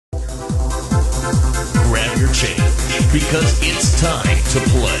your chain, because it's time to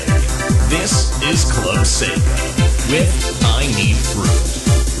play. This is Club Sega with I Need Fruit.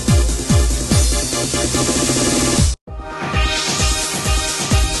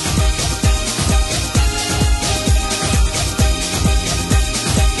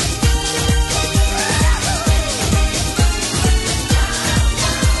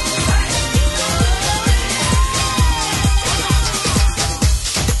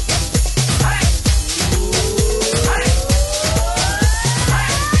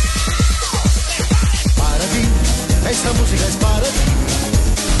 Esta música es para ti,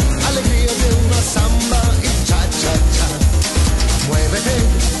 alegría de una samba y cha-cha-cha. Muévete,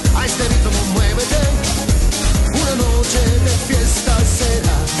 a este ritmo muévete, una noche de fiesta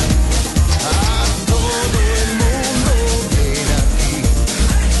será. A todo el mundo ven aquí,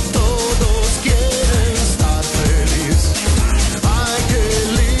 todos quieren estar feliz. Ay, qué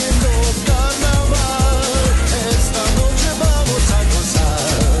lindo carnaval, esta noche vamos a gozar.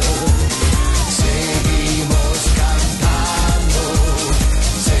 Seguimos cantando,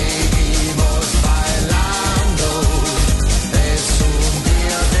 seguimos bailando, es un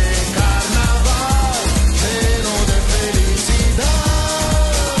día de carnaval lleno de felicidad.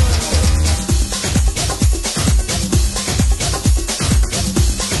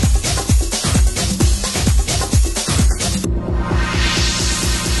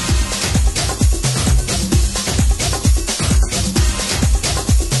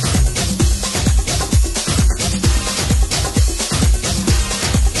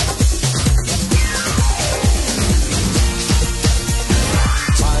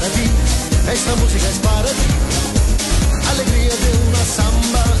 Para ti, esta música es para ti, alegría de una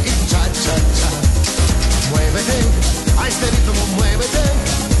samba y cha-cha-cha. Muévete, a este ritmo muévete,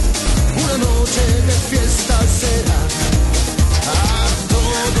 una noche de fiesta será. A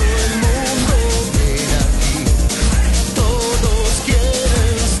todo el mundo ven aquí, todos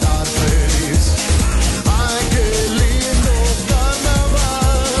quieren estar feliz. Ay, qué lindo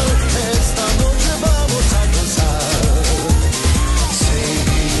carnaval, esta noche vamos a gozar.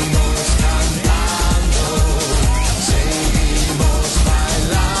 Seguimos cantando, seguimos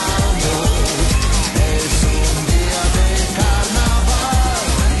bailando, es un día de carnaval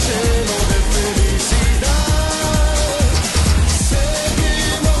lleno de felicidad.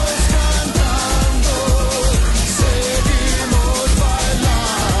 Seguimos cantando, seguimos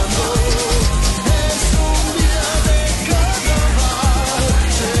bailando, es un día de carnaval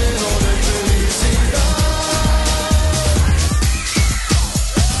lleno de felicidad.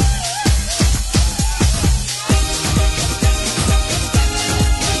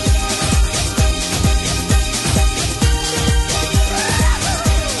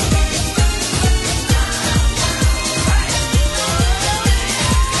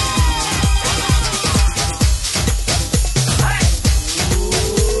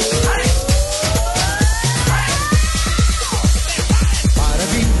 Para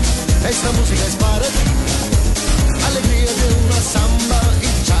ti, esta música es para ti, alegría de una samba y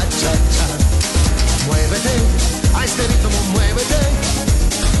cha-cha-cha. Muévete, a este ritmo muévete,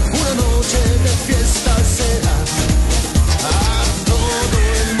 una noche de fiesta será. A todo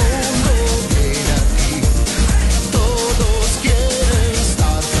el mundo ven aquí, todos quieren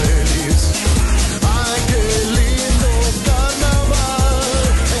estar feliz. Ay, qué lindo carnaval,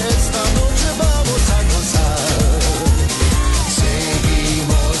 esta noche vamos a gozar.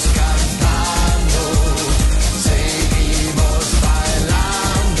 Seguimos cantando, seguimos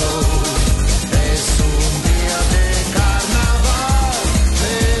bailando, es un día de carnaval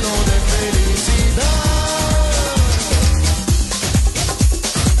lleno de felicidad.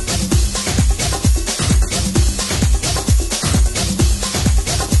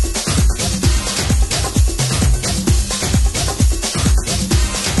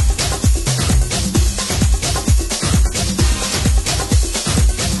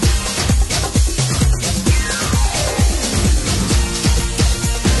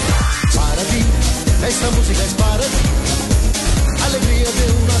 Para ti, esta música es para ti, alegría de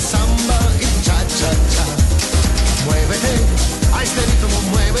una samba y cha-cha-cha. Muévete, a este ritmo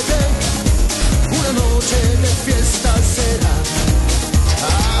muévete, una noche de fiesta será.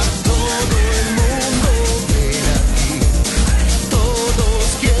 A todo el mundo ven aquí, todos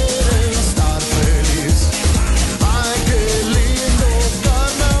quieren estar feliz. Ay, qué lindo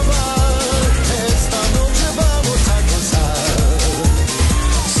carnaval, esta noche vamos a gozar.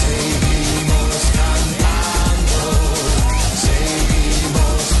 Seguimos cantando,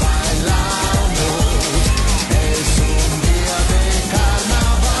 seguimos bailando, es un día de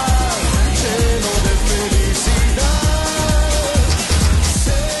carnaval lleno de felicidad.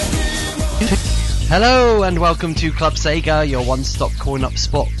 Hello and welcome to Club Sega, your one-stop coin-up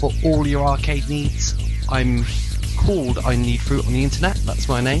spot for all your arcade needs. I'm called I Need Fruit on the internet, that's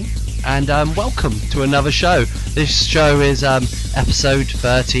my name. And welcome to another show. This show is episode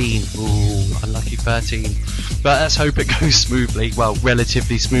 13. Ooh, unlucky 13. But let's hope it goes smoothly. Well,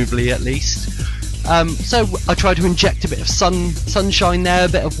 relatively smoothly at least. So I try to inject a bit of sunshine there, a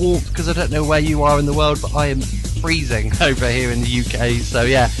bit of warmth, because I don't know where you are in the world, but I am freezing over here in the UK. So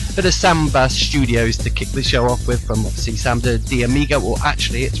yeah, a bit of Samba Studios to kick the show off with, from obviously Samba de Amiga. Well,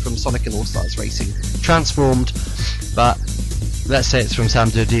 actually it's from Sonic and All-Stars Racing Transformed, but let's say it's from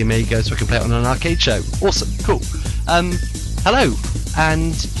Samba de Amiga so I can play it on an arcade show. Awesome, cool. Hello,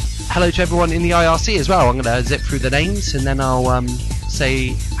 and hello to everyone in the IRC as well. I'm going to zip through the names and then I'll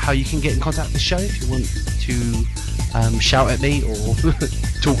say how you can get in contact with the show if you want to shout at me or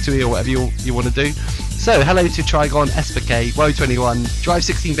talk to me or whatever you want to do. So hello to Trigon, SPK, Woe21, Drive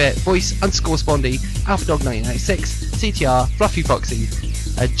 16-bit, Voice _Spondy, AlphaDog1996, CTR, Fluffy Foxy,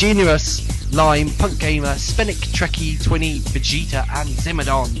 Genius, Lime, Punk Gamer, Spenic, Trekkie, Twinny, Vegeta, and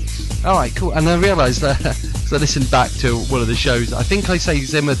Zimmerdon. Alright, cool. And I realised that, because I listened back to one of the shows, I think I say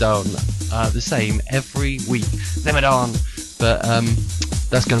Zimmerdon the same every week. Zimmerdon. But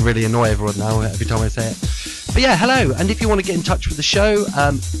that's going to really annoy everyone now every time I say it. But yeah, hello. And if you want to get in touch with the show,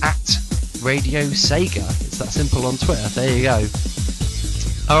 at Radio Sega. It's that simple on Twitter. There you go.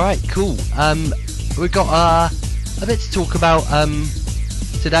 Alright, cool. We've got a bit to talk about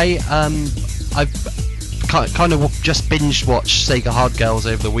today. I've kind of just binge watched Sega Hard Girls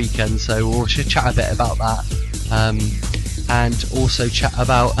over the weekend, so we'll chat a bit about that. And also chat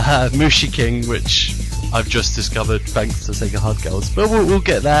about Mushi King, which I've just discovered thanks to Sega Hard Girls. But we'll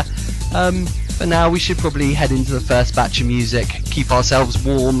get there. For now, we should probably head into the first batch of music, keep ourselves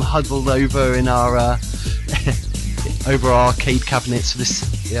warm, huddled over in our over our arcade cabinets with this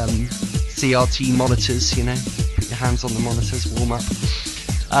CRT monitors. You know, put your hands on the monitors, warm up.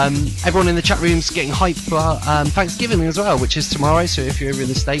 Everyone in the chat room's getting hyped for Thanksgiving as well, which is tomorrow. So if you're over in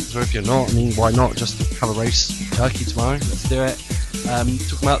the States, or if you're not, I mean, why not just have a roast turkey tomorrow? Let's do it.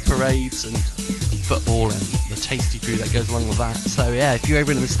 Talking about parades and football and the tasty food that goes along with that. So yeah, if you're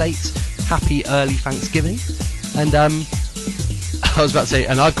over in the States, happy early Thanksgiving. And I was about to say,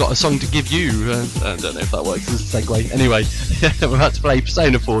 and I've got a song to give you. I don't know if that works as a segue. Anyway, we're about to play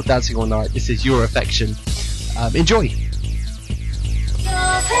Persona 4 Dancing All Night. This is Your Affection. Enjoy. Your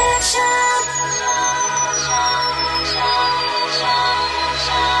affection.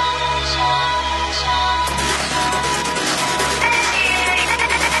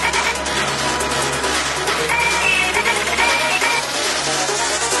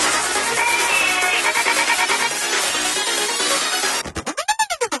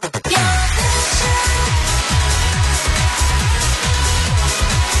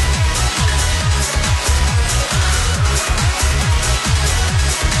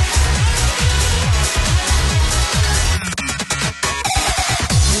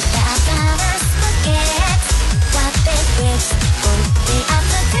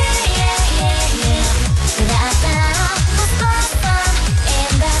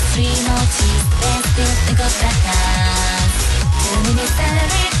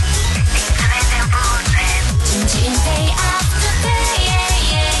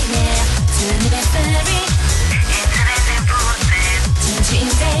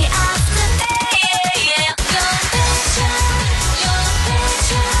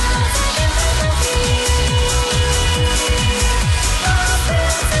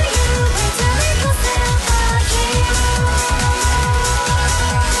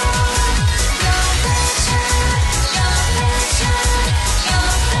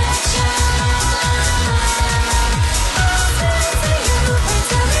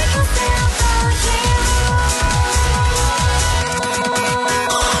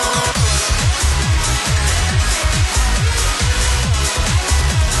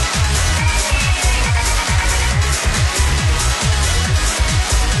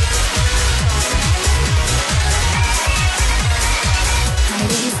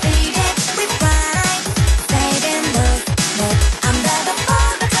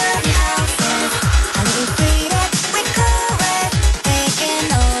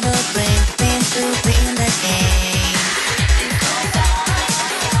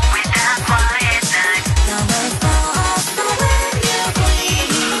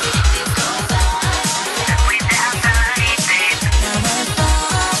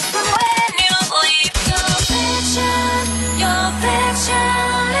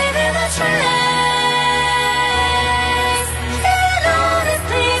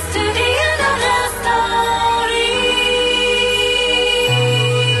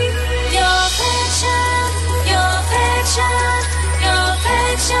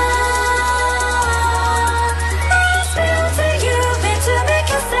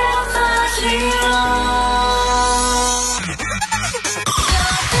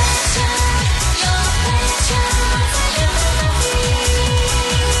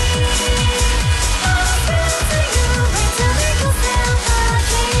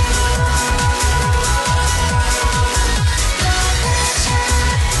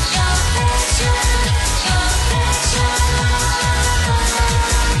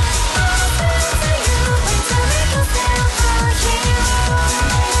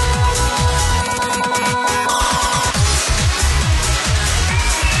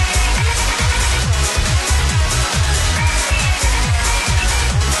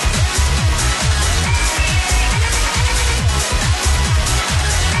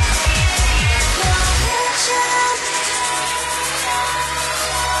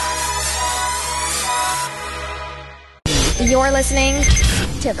 You're listening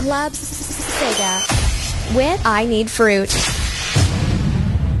to Club Sega with I Need Fruit.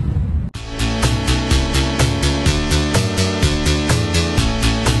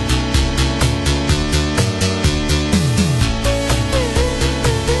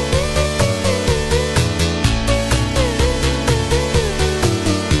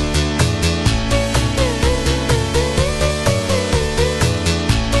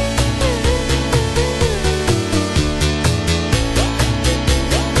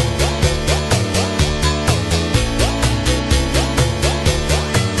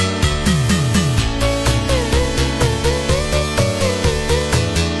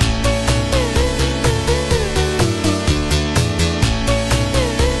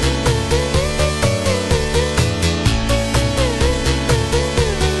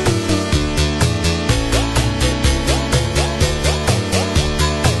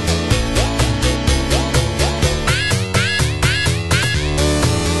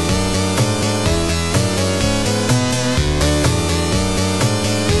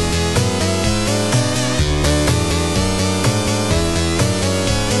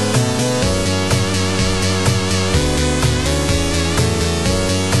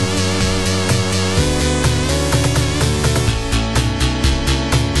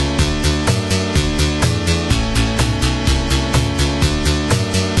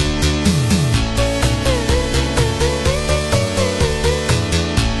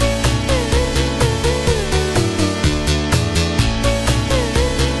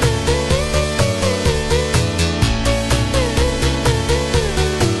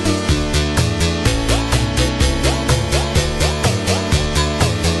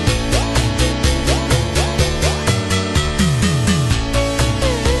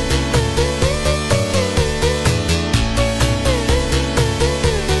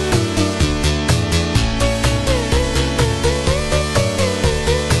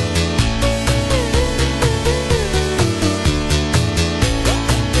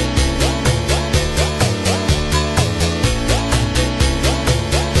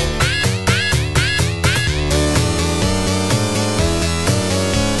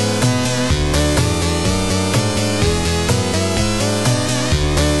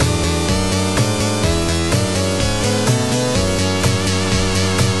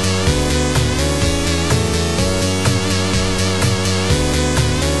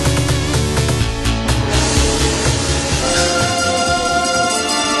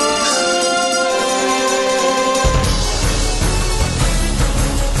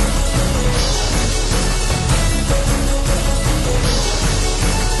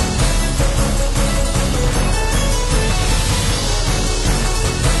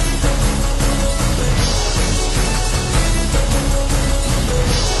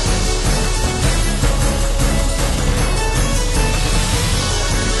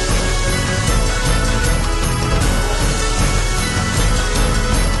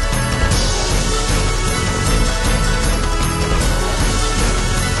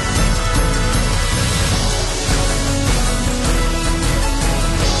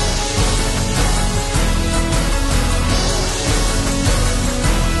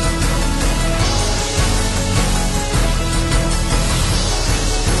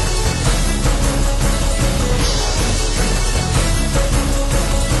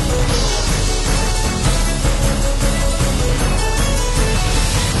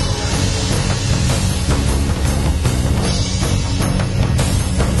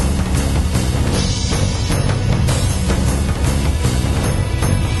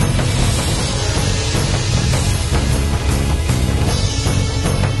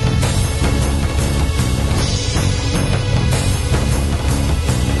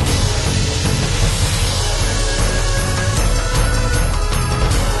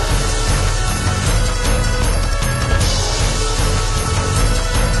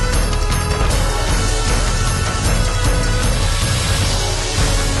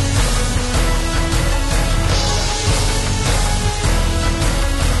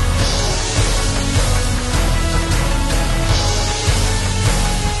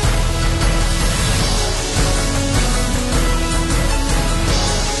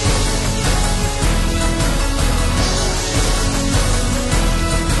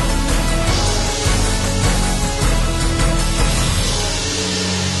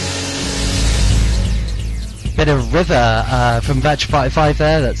 bit of River from Virtua Fighter 5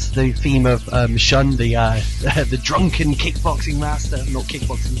 there. That's the theme of Shun, the the drunken kickboxing master. Not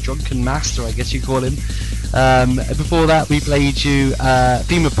kickboxing, drunken master, I guess you call him. Before that, we played you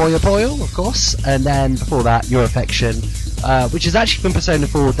theme of Boyo Boyo, of course, and then before that, Your Affection, which is actually from Persona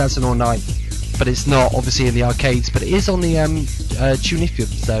 4 Dancing All Night but it's not obviously in the arcades, but it is on the Tunifium,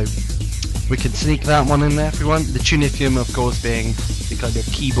 so we can sneak that one in there if we want. The Tunifium, of course, being the kind of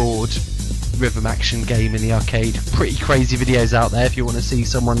keyboard rhythm action game in the arcade. Pretty crazy videos out there if you want to see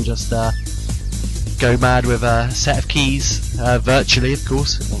someone just go mad with a set of keys, virtually, of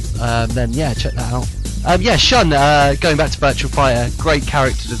course. Then yeah, check that out. Yeah, Shun, going back to Virtua Fighter, great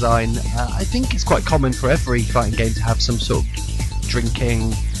character design. I think it's quite common for every fighting game to have some sort of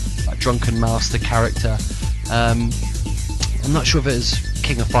drinking, like drunken master character. I'm not sure if it was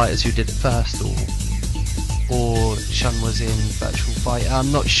King of Fighters who did it first, or Shun was in Virtua Fighter.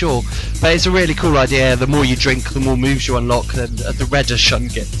 I'm not sure, but it's a really cool idea. The more you drink, the more moves you unlock, and the redder Shun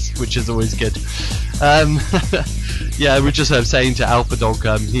gets, which is always good. Yeah, we're just saying to Alpha Dog,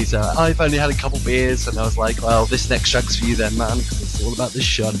 he's I've only had a couple beers, and I was like, well, this next track's for you then, man, 'cause it's all about this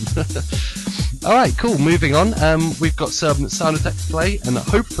Shun. Alright, cool, moving on. We've got some sound effects to play, and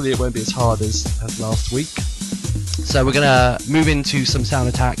hopefully it won't be as hard as last week. So we're gonna move into some sound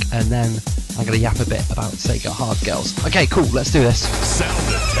attack, and then I'm gonna yap a bit about Sega Hard Girls. Okay, cool, let's do this. Sound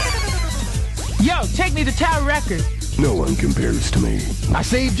attack. Yo, take me to Tower Record. No one compares to me. I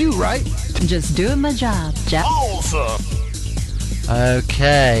saved you, right? Just doing my job, Jeff. Awesome.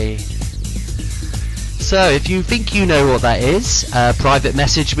 Okay. So if you think you know what that is, private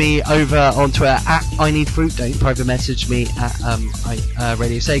message me over on Twitter at INeedFruit. Don't private message me at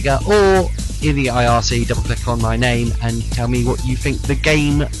Radio Sega, or in the IRC, double click on my name and tell me what you think the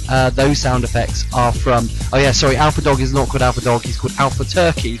game those sound effects are from. Oh yeah, sorry, Alpha Dog is not called Alpha Dog, he's called Alpha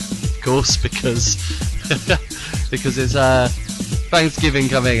Turkey, of course, because because it's Thanksgiving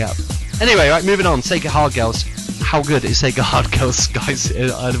coming up. Anyway, right, moving on. Sega Hard Girls. How good is Sega Hard Girls, guys?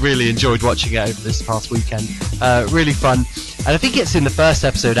 I really enjoyed watching it over this past weekend. Really fun. And I think it's in the first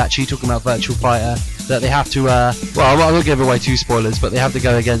episode, actually, talking about Virtua Fighter, that they have to, well, I won't give away two spoilers, but they have to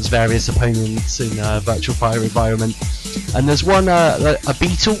go against various opponents in Virtua Fighter environment. And there's one, a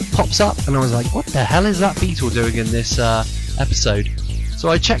beetle pops up, and I was like, what the hell is that beetle doing in this episode? So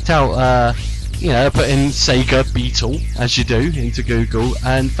I checked out, you know, put in Sega Beetle, as you do, into Google,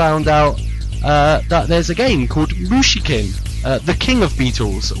 and found out that there's a game called Mushikin, the King of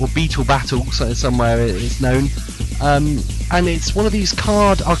Beetles, or Beetle Battle, so somewhere it's known. And it's one of these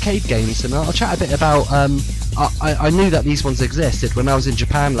card arcade games, and I'll chat a bit about, I knew that these ones existed. When I was in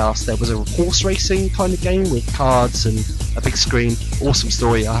Japan last, there was a horse racing kind of game with cards and a big screen. Awesome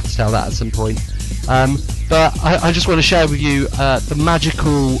story, I'll have to tell that at some point. But I just want to share with you the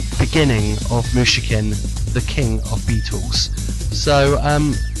magical beginning of Mushikin, the King of Beetles. So,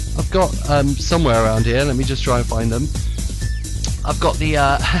 I've got somewhere around here, let me just try and find them. I've got the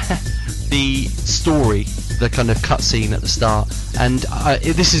the story, the kind of cutscene at the start, and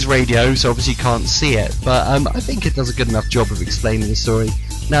this is radio, so obviously you can't see it, but I think it does a good enough job of explaining the story.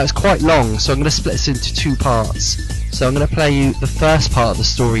 Now it's quite long, so I'm going to split this into two parts. So I'm going to play you the first part of the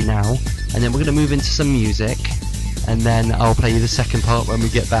story now, and then we're going to move into some music, and then I'll play you the second part when we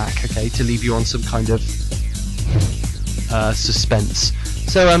get back, okay, to leave you on some kind of suspense.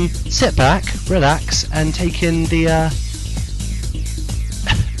 So sit back, relax, and take in the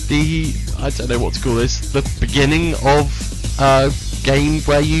I don't know what to call this, the beginning of a game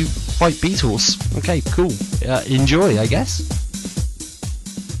where you fight beetles. Okay, cool. Enjoy, I guess.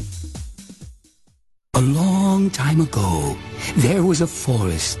 A long time ago, there was a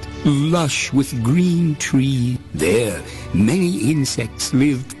forest, lush with green trees. There, many insects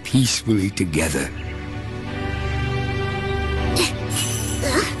lived peacefully together.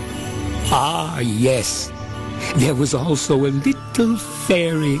 Ah, yes. There was also a little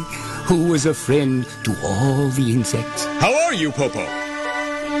fairy who was a friend to all the insects. How are you, Popo?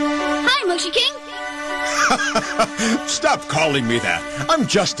 Hi, Moshi King. Stop calling me that. I'm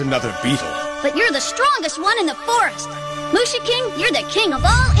just another beetle. But you're the strongest one in the forest. Moshi King, you're the king of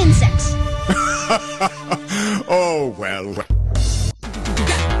all insects. Oh, well.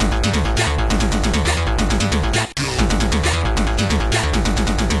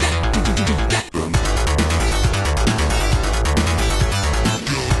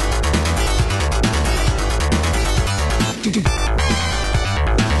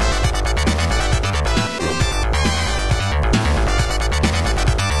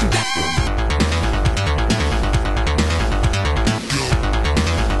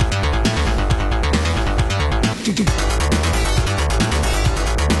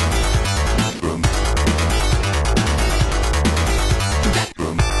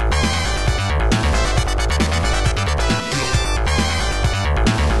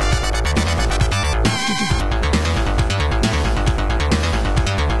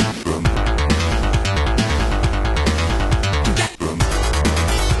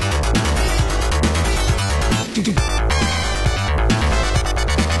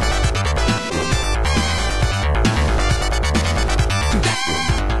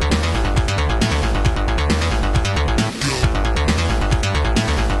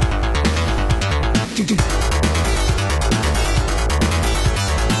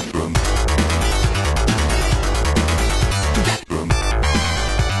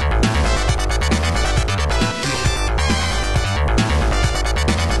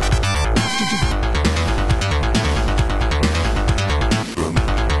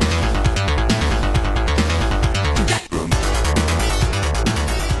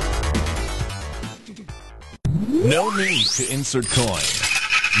 No need to insert coin.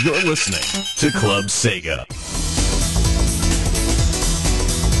 You're listening to Club Sega.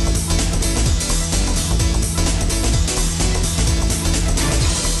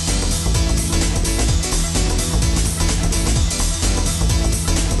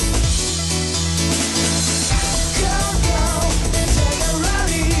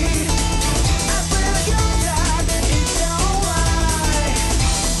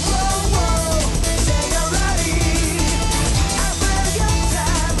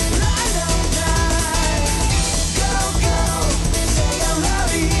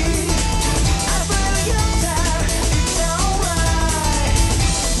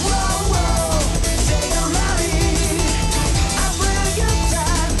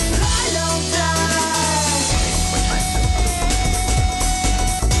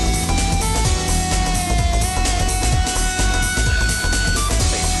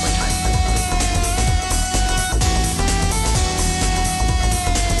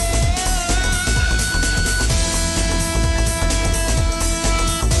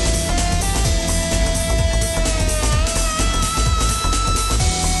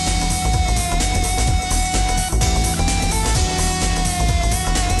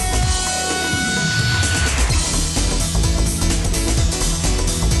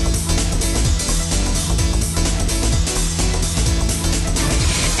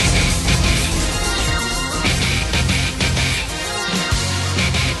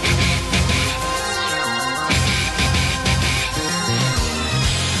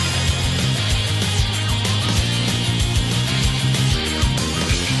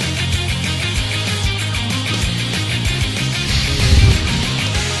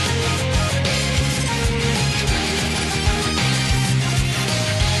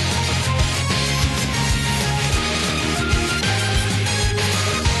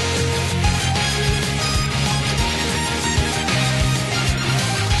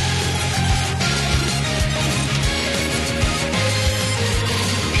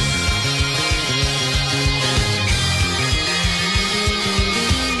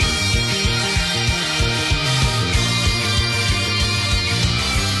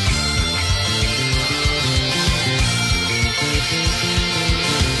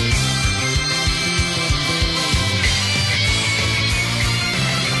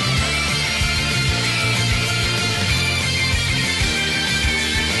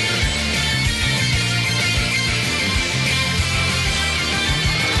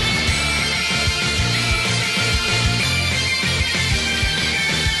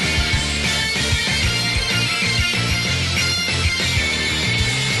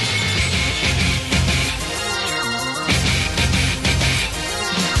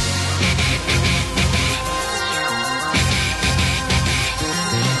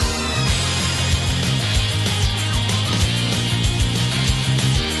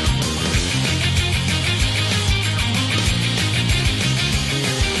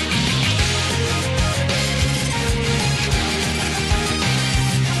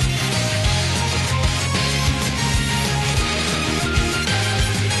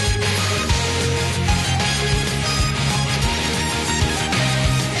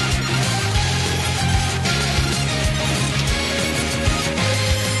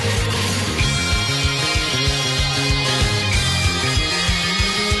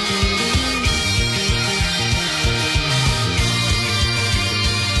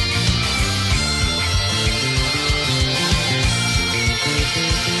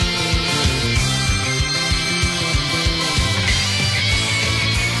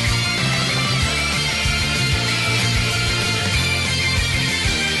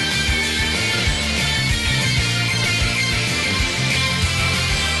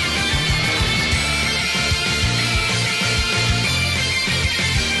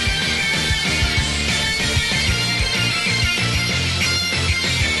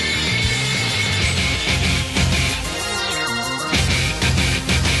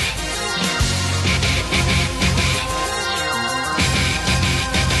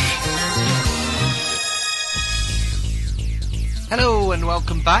 Hello and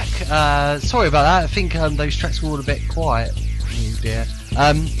welcome back. Sorry about that. I think those tracks were all a bit quiet. Oh dear.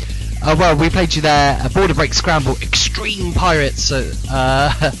 Well, we played you there, Border Break Scramble, Extreme Pirates,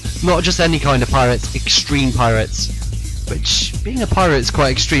 not just any kind of pirates, extreme pirates, which, being a pirate is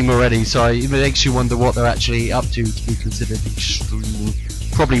quite extreme already, so it makes you wonder what they're actually up to be considered extreme.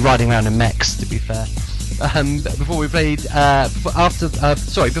 Probably riding around in mechs, to be fair. Before we played,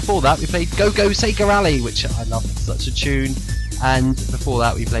 before that we played Go Go Sega Rally, which I love, such a tune. And before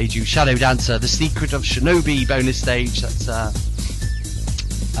that we played you Shadow Dancer, The Secret of Shinobi bonus stage. That's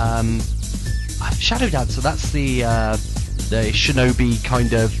Shadow Dancer, that's the Shinobi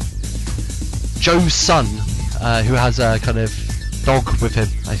kind of Joe's son, who has a kind of dog with him,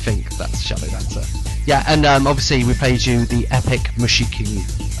 I think. That's Shadow Dancer. Yeah, and obviously we played you the epic Mushiking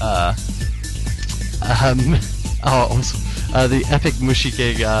the epic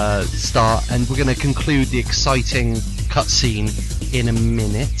Mushiking start, and we're going to conclude the exciting cutscene in a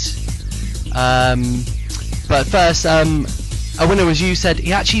minute. But first, a winner was you, said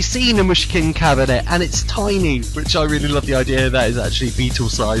he actually seen a Mushiking cabinet and it's tiny, which I really love the idea that is actually Beetle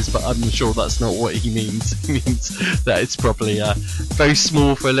size, but I'm sure that's not what he means. He means that it's probably very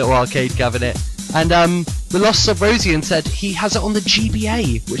small for a little arcade cabinet. And the Lost Subrosian said he has it on the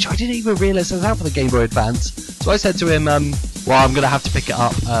GBA, which I didn't even realise was out for the Game Boy Advance. So I said to him, well, I'm going to have to pick it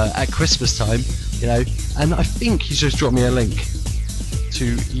up at Christmas time, you know. And I think he's just dropped me a link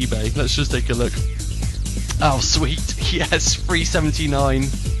to eBay. Let's just take a look. Oh, sweet. Yes,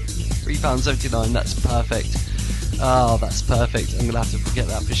 £3.79. That's perfect. Oh, that's perfect. I'm going to have to get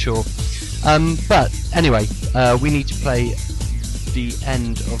that for sure. But anyway, we need to play the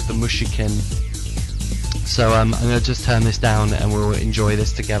end of the Mushiking. So I'm going to just turn this down and we'll enjoy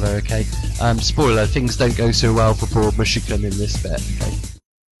this together, okay? Spoiler, things don't go so well for poor Mushiking in this bit, okay?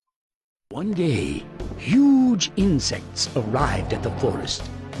 One day, huge insects arrived at the forest,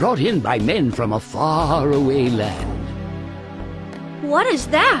 brought in by men from a faraway land. What is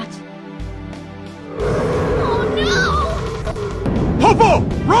that? Oh no! Popo,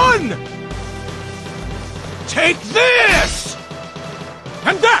 run! Take this!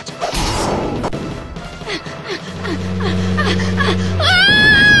 And that!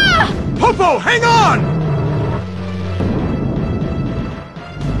 Popo, hang on!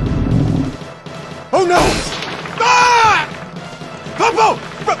 Oh no! Ah! Popo,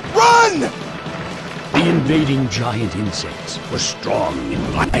 run! The invading giant insects were strong and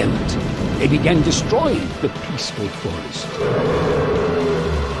violent. They began destroying the peaceful forest.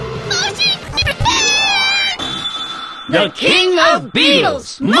 The King of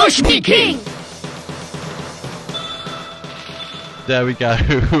Beetles, Mushiking! There we go.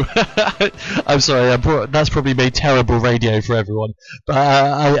 I'm sorry, that's probably made terrible radio for everyone, but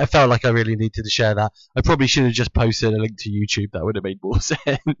I felt like I really needed to share that. I probably should have just posted a link to YouTube, that would have made more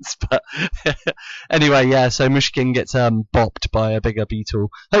sense. But anyway, yeah, so Mushiking gets bopped by a bigger beetle.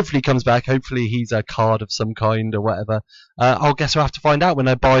 Hopefully he comes back, hopefully he's a card of some kind or whatever. I'll guess we'll have to find out when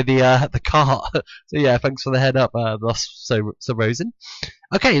I buy the cart. So yeah, thanks for the head up, Lost Subrosian.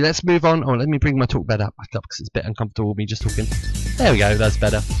 Okay, let's move on. Oh, let me bring my talk bed up back up because it's a bit uncomfortable me just talking. There we go, that's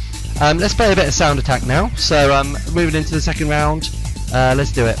better. Let's play a bit of Sound Attack now. So moving into the second round,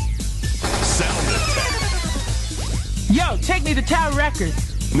 let's do it. Sound Attack. Yo, take me to Tower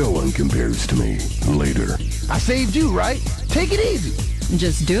Records. No one compares to me. Later. I saved you, right? Take it easy.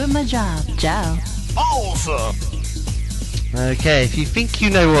 Just doing my job. Ciao. Awesome! Okay, if you think you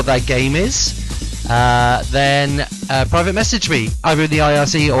know what that game is, then private message me, either in the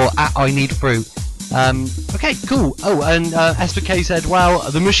IRC or at I Need Fruit. Okay, cool. Oh, and SPK said, wow,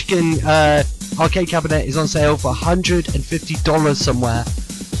 the Mushiking arcade cabinet is on sale for $150 somewhere.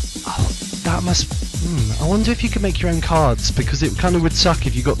 Oh, that must... I wonder if you could make your own cards, because it kind of would suck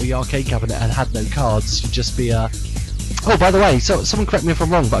if you got the arcade cabinet and had no cards. You'd just be... Oh, by the way, so someone correct me if I'm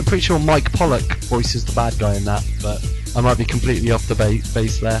wrong, but I'm pretty sure Mike Pollock voices the bad guy in that, but I might be completely off the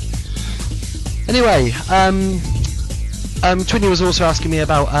base there. Anyway, Twinny was also asking me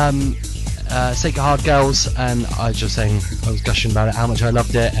about Sega Hard Girls, and I was just saying, I was gushing about it, how much I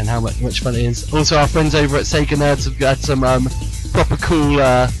loved it and how much fun it is. Also, our friends over at Sega Nerds have got some proper cool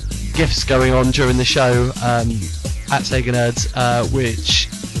gifts going on during the show at Sega Nerds, which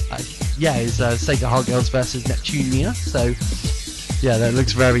is Sega Hard Girls versus Neptunia. So yeah, that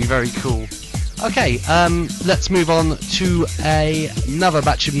looks very, very cool. Okay, let's move on to another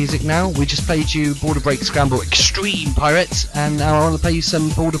batch of music now. We just played you Border Break Scramble Extreme Pirates, and now I want to play you some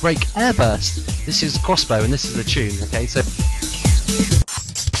Border Break Airburst. This is Crossbow, and this is the tune, okay? So...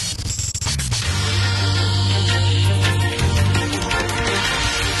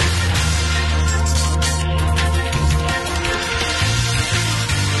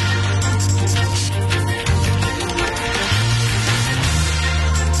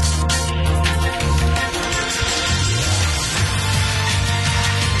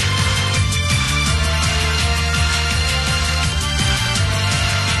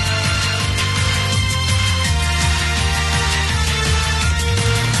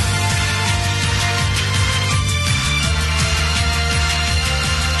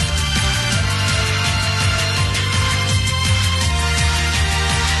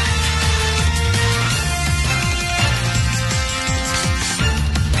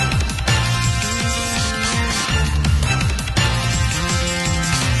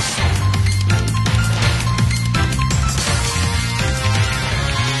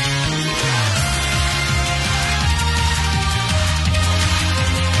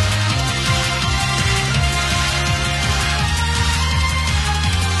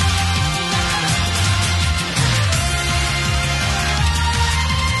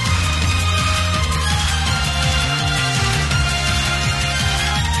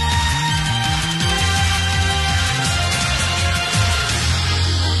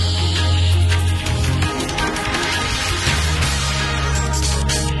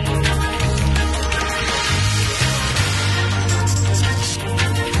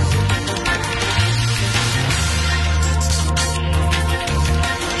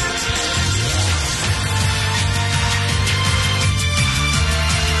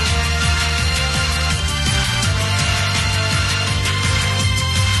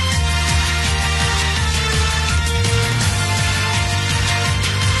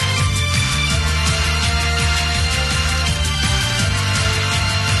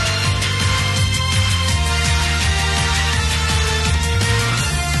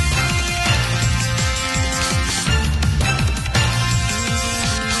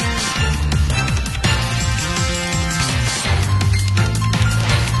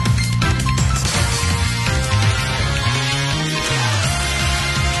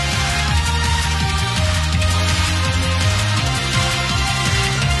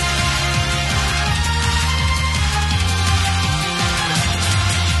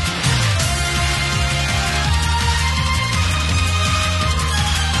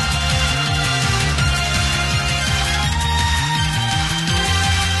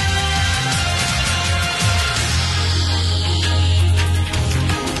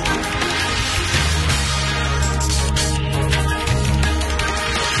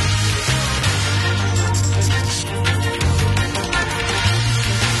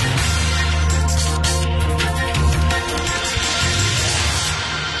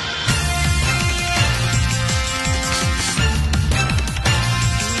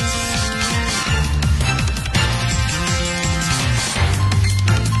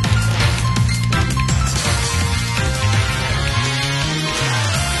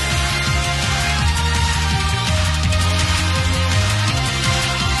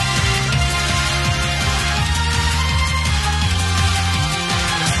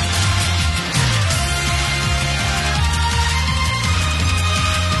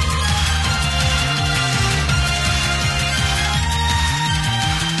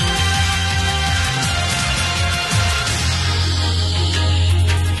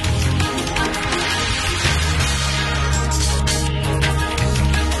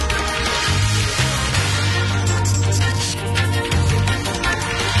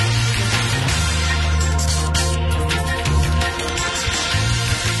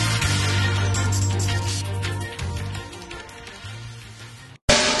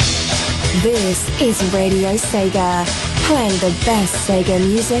 This is Radio Sega, playing the best Sega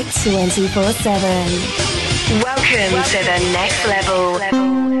music 24/7. Welcome to the next level.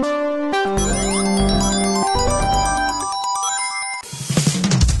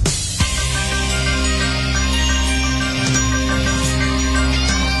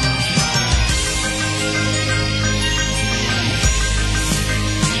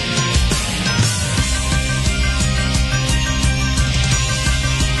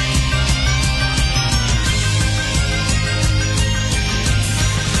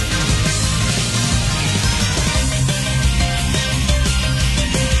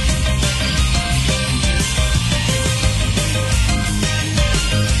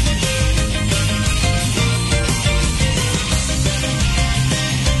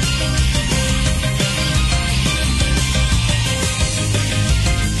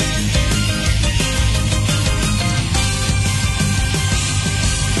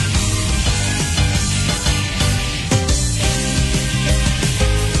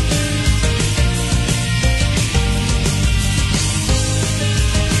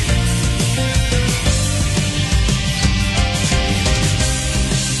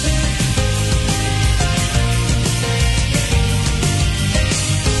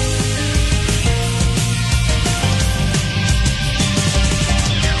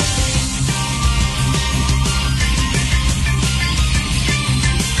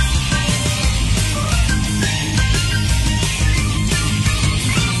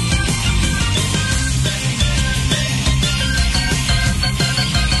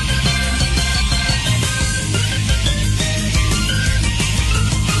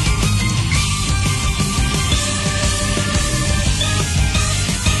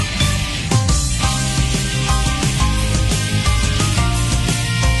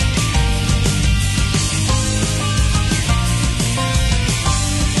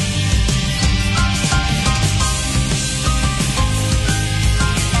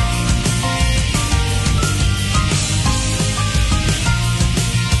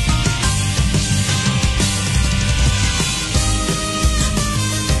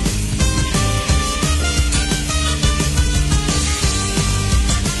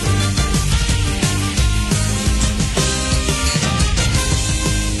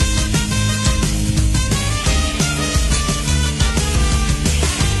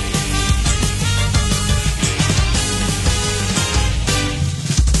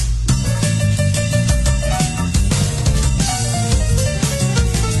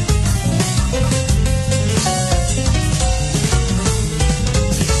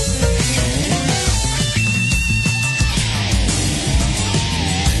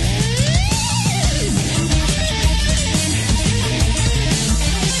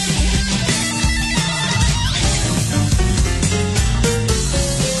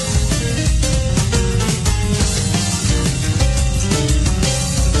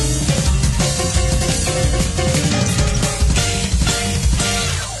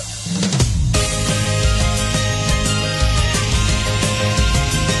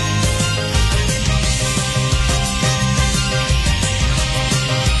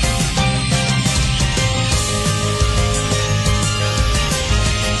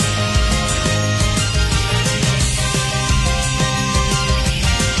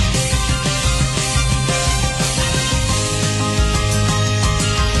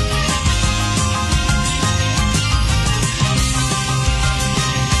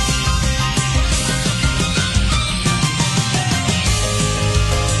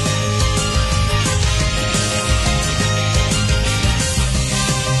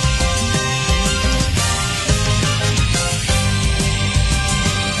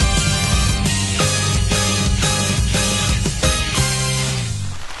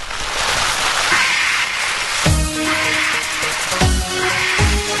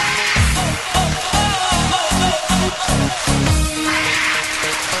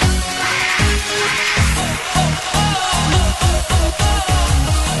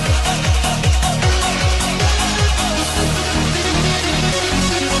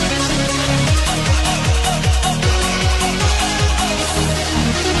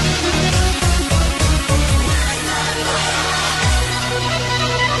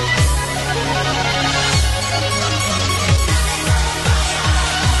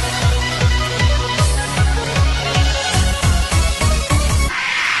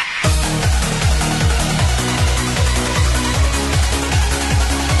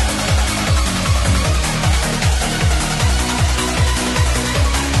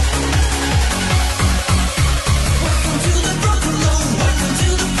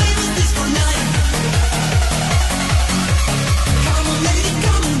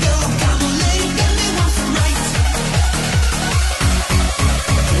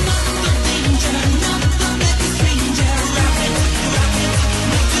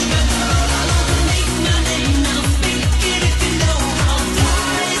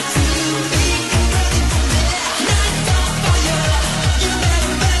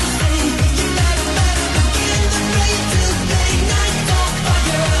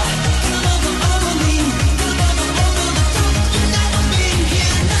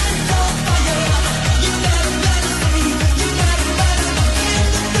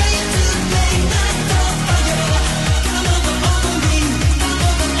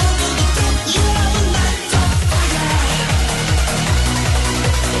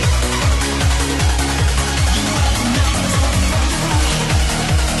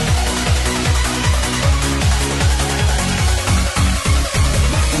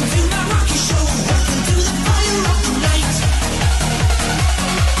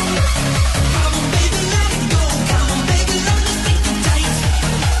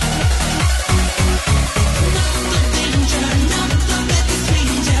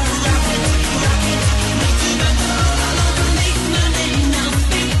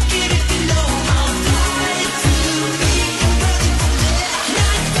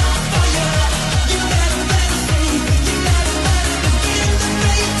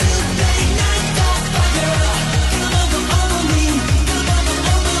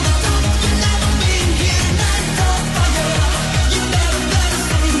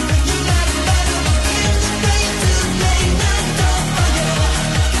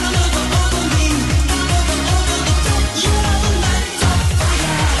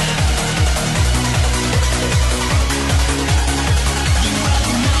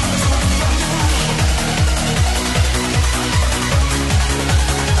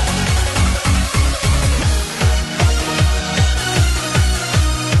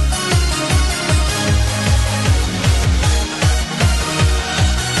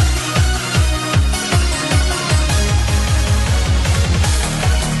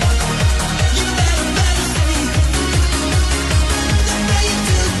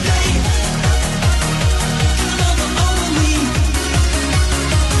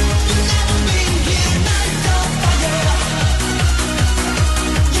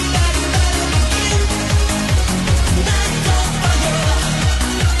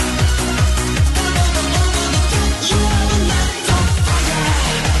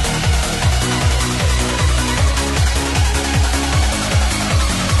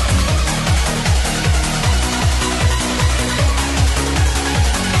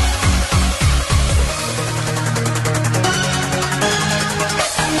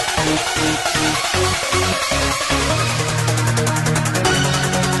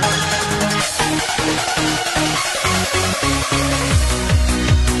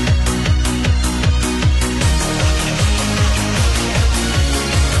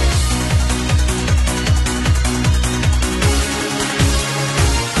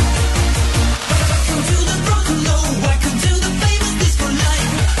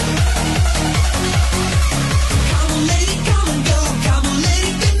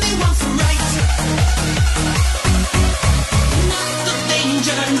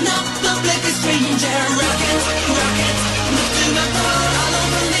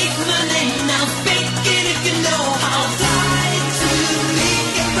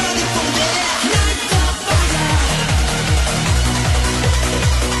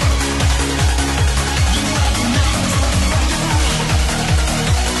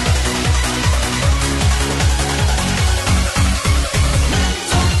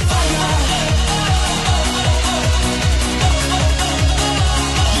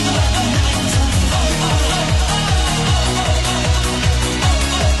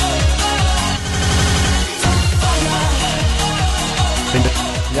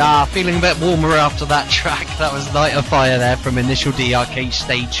 Yeah, feeling a bit warmer after that track. That was Light of Fire there from Initial D Arcade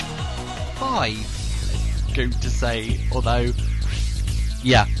Stage 5. I'm going to say, although,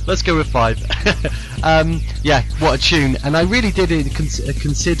 yeah, let's go with 5. Yeah, what a tune. And I really did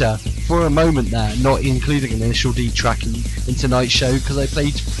consider for a moment there not including an Initial D track in tonight's show, because I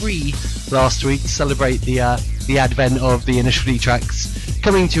played 3 last week to celebrate the advent of the Initial D tracks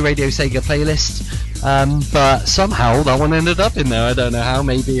coming to Radio Sega playlist. But somehow that one ended up in there. I don't know how.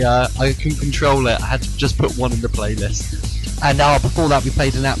 Maybe I couldn't control it. I had to just put one in the playlist. And before that, we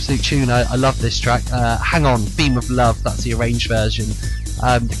played an absolute tune. I love this track. Hang On, Theme of Love. That's the arranged version.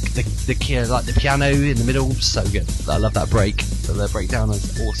 The piano in the middle, so good. I love that break. So the breakdown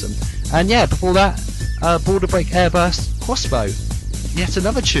is awesome. And yeah, before that, Border Break Airburst Crossbow. Yet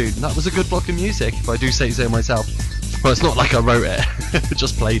another tune. That was a good block of music, if I do say so myself. Well, it's not like I wrote it.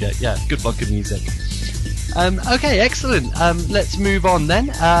 Just played it. Yeah, good block of music. Okay, excellent. Let's move on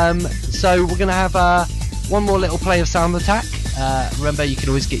then. So we're going to have one more little play of Sound Attack. Remember, you can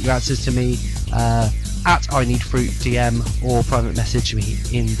always get your answers to me at I Need Fruit DM or private message me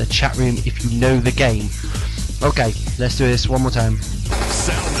in the chat room if you know the game. Okay, let's do this one more time.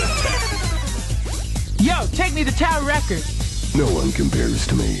 Sound Attack. Yo, take me to Tower Records. No one compares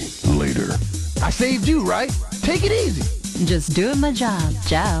to me. Later. I saved you, right? Take it easy. Just doing my job.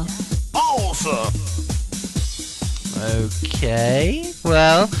 Ciao. Awesome. Okay,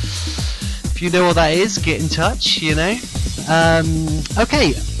 well, if you know what that is, get in touch, you know.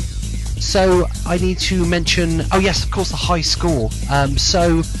 Okay, so I need to mention, oh yes, of course, the high score.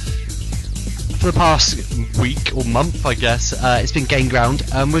 So for the past week or month, I guess, it's been Game Ground.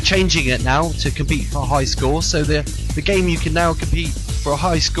 We're changing it now to compete for a high score. So the game you can now compete for a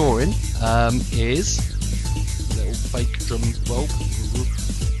high score in is little fake drum roll.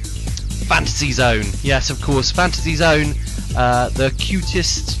 Fantasy Zone. Yes, of course, Fantasy Zone. The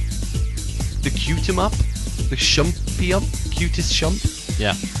cutest, the cutum-up, the shumpy-up, cutest shump.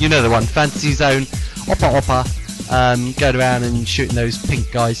 Yeah, you know the one. Fantasy Zone. Oppa. Going around and shooting those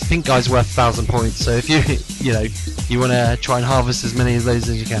pink guys. Pink guys worth 1,000 points. So if you want to try and harvest as many of those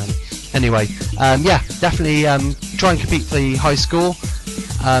as you can. Anyway, yeah, definitely try and compete for the high score.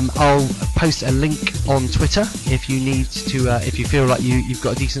 I'll post a link on Twitter if you need to, if you feel like you've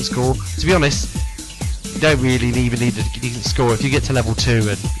got a decent score. To be honest, you don't really even need a decent score. If you get to level 2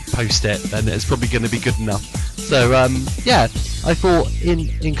 and post it, then it's probably going to be good enough. So yeah, I thought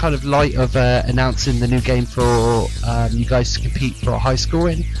in kind of light of announcing the new game for you guys to compete for a high score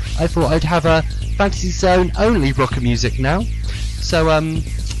in, I thought I'd have a Fantasy Zone only rock and music now. So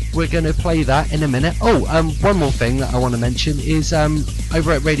we're going to play that in a minute. Oh, one more thing that I want to mention is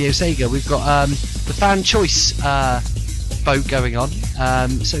over at Radio Sega we've got the fan choice vote going on.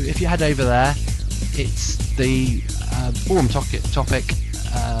 So if you head over there, it's the forum topic.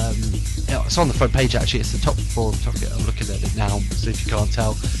 It's on the front page actually. It's the top forum topic. I'm looking at it now, so if you can't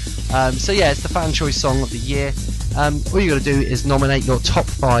tell. So yeah, it's the fan choice song of the year. All you got to do is nominate your top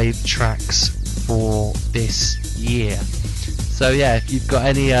 5 tracks for this year. So yeah, if you've got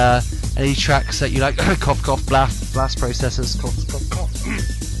any tracks that you like, cough cough, blast processors, cough cough.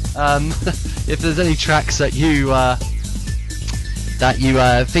 If there's any tracks that you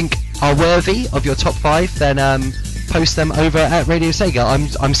think are worthy of your top 5, then post them over at Radio Sega.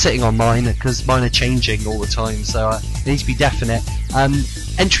 I'm sitting on mine because mine are changing all the time, so it needs to be definite.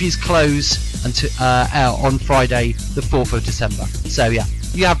 Entries close until out on Friday, the 4th of December. So yeah,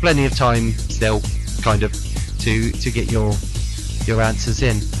 you have plenty of time still, kind of, to get your answers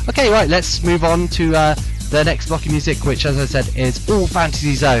in. Okay, right, let's move on to the next block of music, which, as I said, is all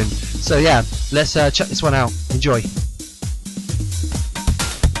Fantasy Zone. So yeah, let's check this one out. Enjoy.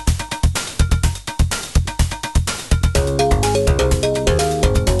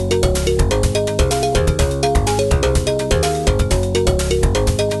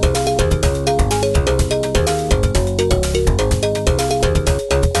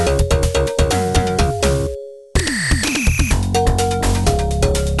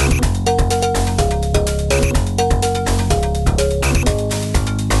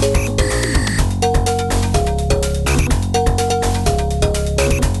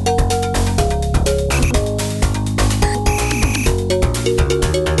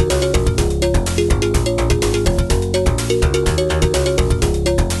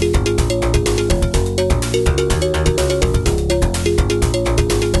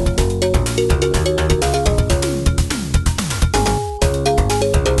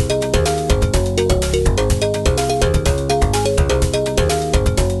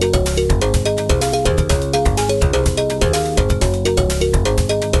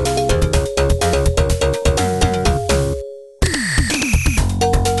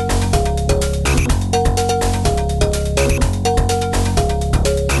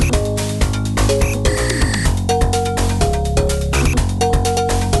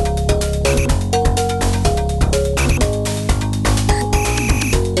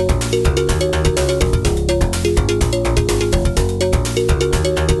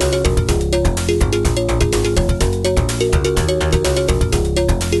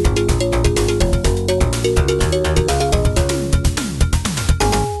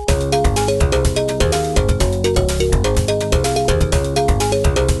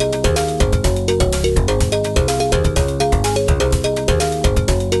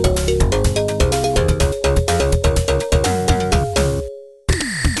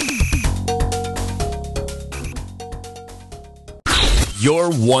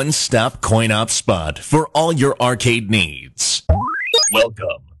 one-stop coin-op spot for all your arcade needs.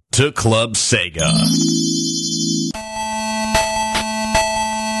 Welcome to Club Sega.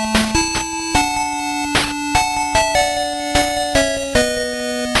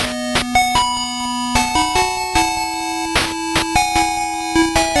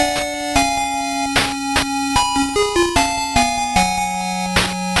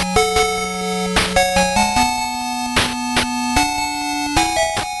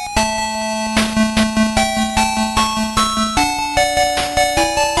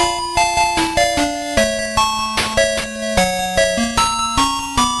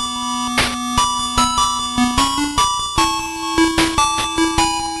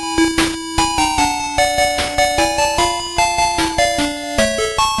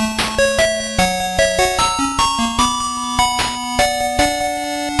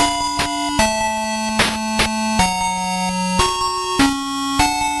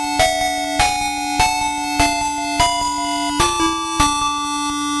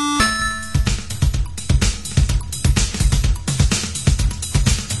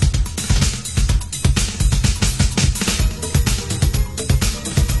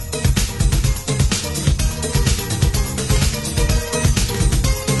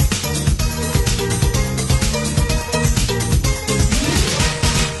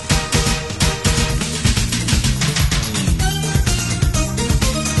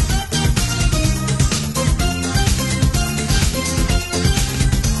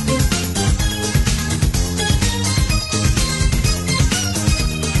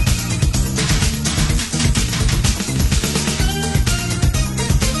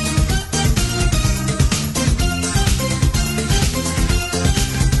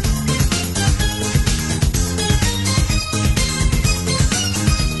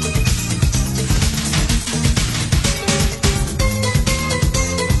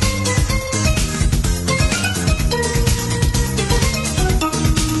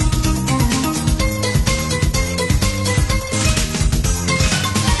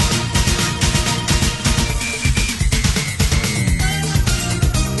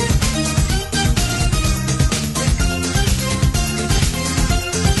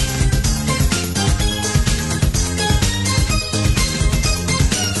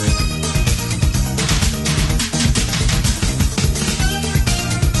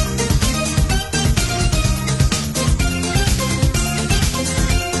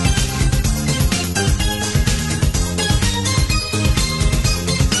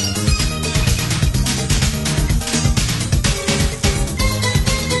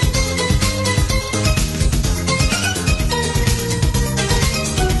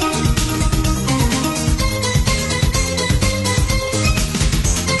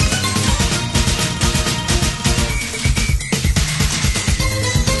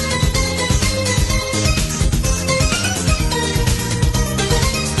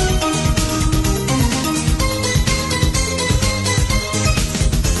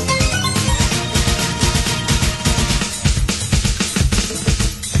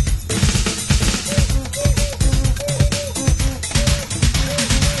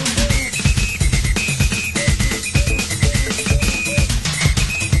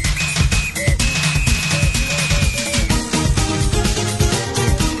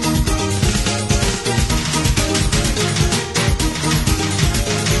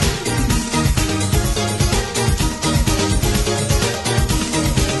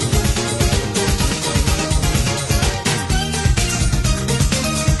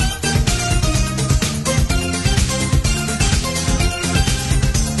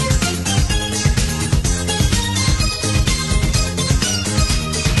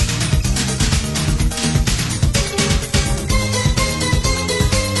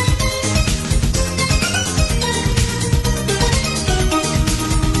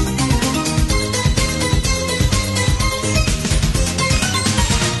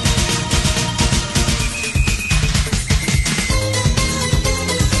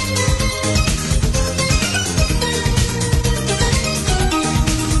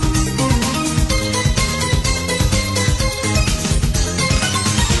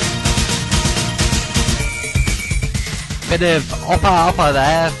 Bit of oppa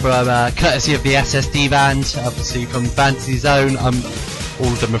there from courtesy of the SSD band, obviously from Fantasy Zone. All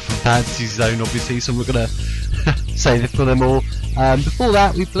of them are from Fantasy Zone, obviously, so we're gonna say this for them all. Before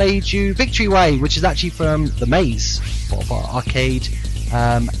that, we played you Victory Way, which is actually from the Maze arcade.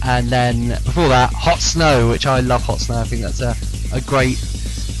 And then before that, Hot Snow, which I love. Hot Snow, I think that's a great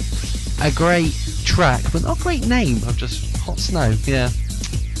track, but not a great name. I've just Hot Snow, yeah.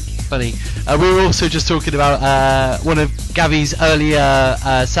 funny. We were also just talking about one of Gavi's earlier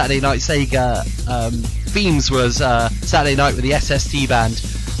Saturday Night Sega themes was Saturday Night with the SST band.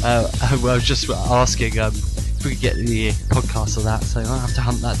 I was just asking if we could get the podcast of that, so I'll have to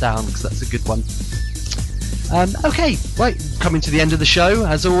hunt that down because that's a good one. Okay, right, coming to the end of the show.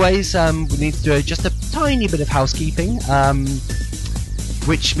 As always, we need to do just a tiny bit of housekeeping,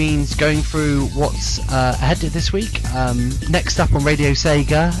 which means going through what's ahead this week. Next up on Radio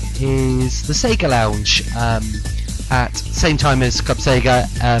Sega is the Sega Lounge at same time as Club Sega,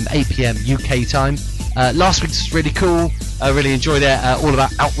 8 PM UK time. Last week's was really cool. I really enjoyed it. All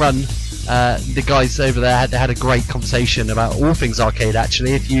about Outrun. The guys over there had a great conversation about all things arcade.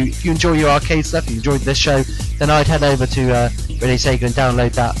 Actually, if you enjoy your arcade stuff, you enjoyed this show, then I'd head over to Radio Sega and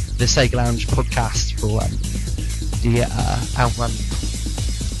download the Sega Lounge podcast for the Outrun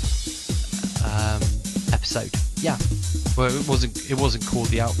episode. Yeah, well, it wasn't called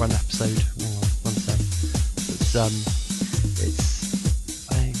the Outrun episode. One sec.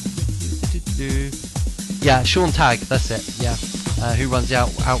 Yeah, Sean Tagg. That's it. Yeah, who runs the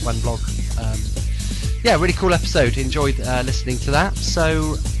Outrun blog. Yeah, really cool episode. Enjoyed listening to that.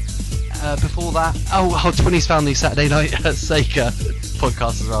 So before that, how 20's Family Saturday Night Sega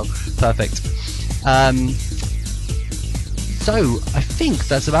podcast as well. Perfect. So I think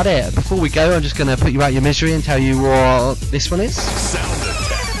that's about it. Before we go, I'm just going to put you out your misery and tell you what this one is.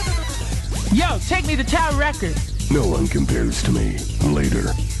 Yo, take me to Tower Records. No one compares to me.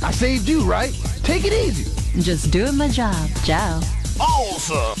 Later. I saved you, right? Take it easy. Just doing my job. Ciao.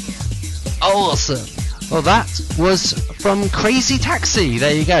 Awesome. Well, that was from Crazy Taxi.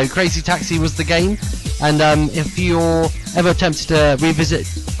 There you go. Crazy Taxi was the game. And if you're ever tempted to revisit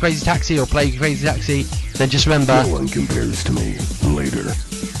Crazy Taxi or play Crazy Taxi, then just remember... No one compares to me. Later.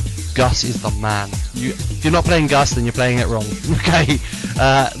 Gus is the man. If you're not playing Gus, then you're playing it wrong. Okay.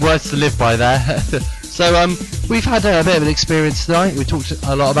 Words to live by there. So we've had a bit of an experience tonight. We talked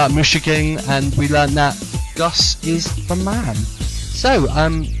a lot about Mushiking, and we learned that Gus is the man. So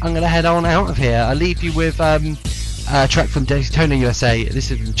I'm going to head on out of here. I'll leave you with a track from Daytona USA.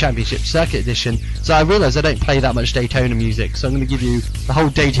 This is the Championship Circuit Edition. So I realise I don't play that much Daytona music, so I'm going to give you the whole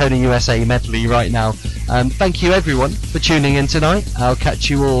Daytona USA medley right now. Thank you everyone for tuning in tonight. I'll catch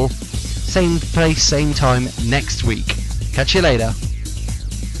you all same place, same time next week. Catch you later.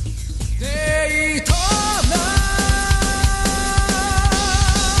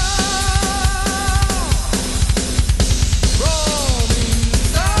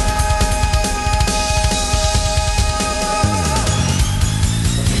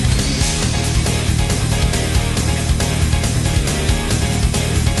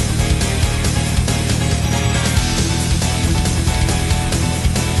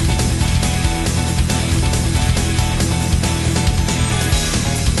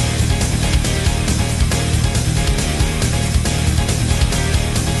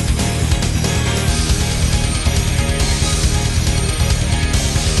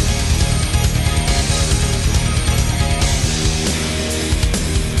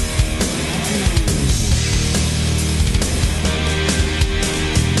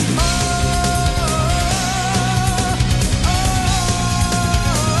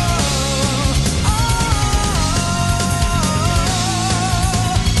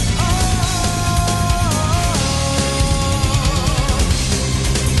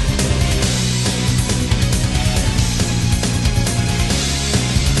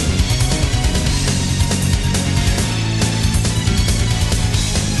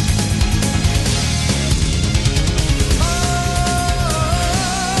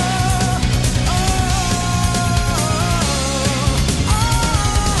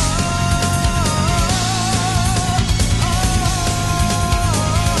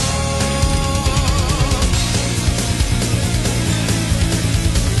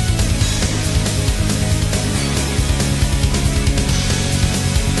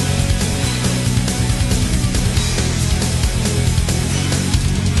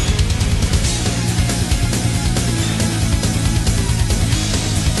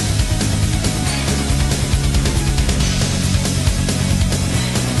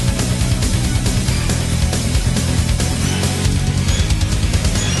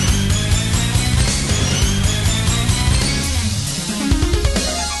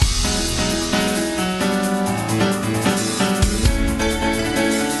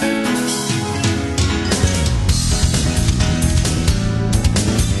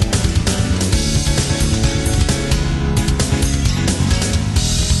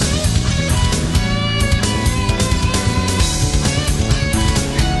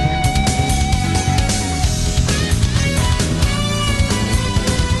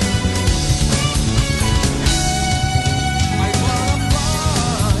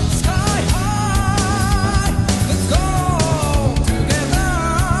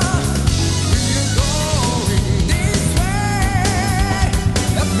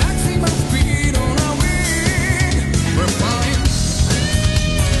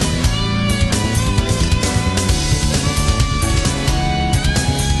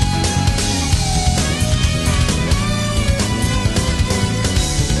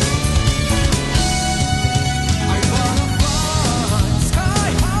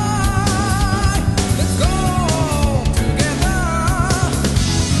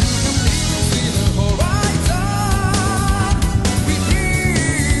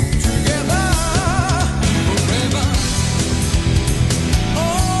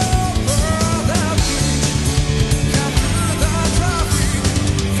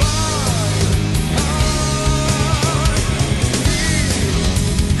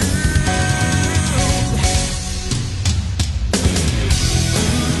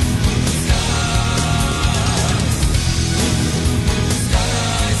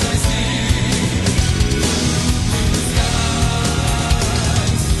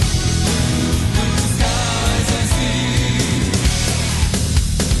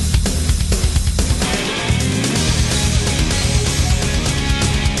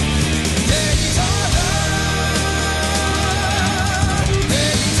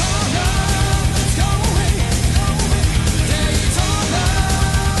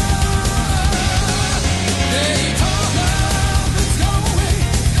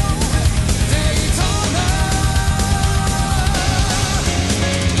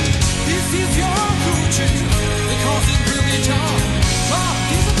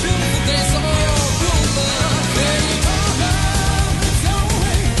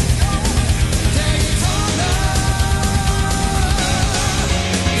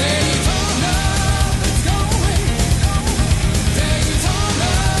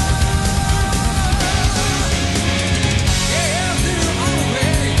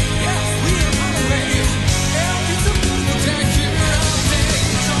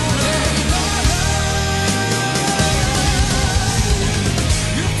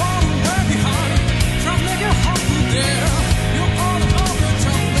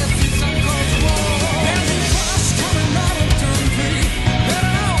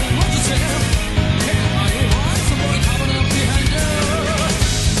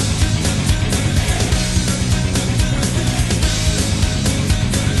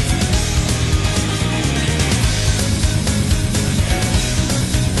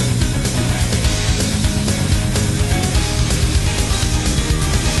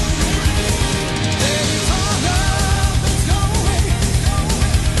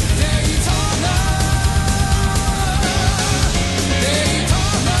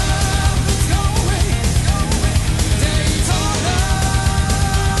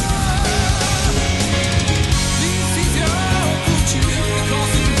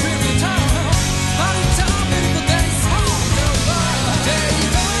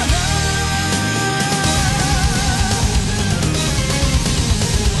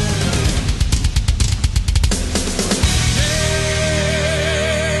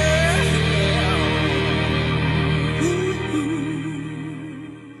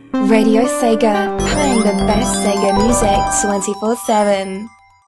 Radio Sega, playing the best Sega music 24/7.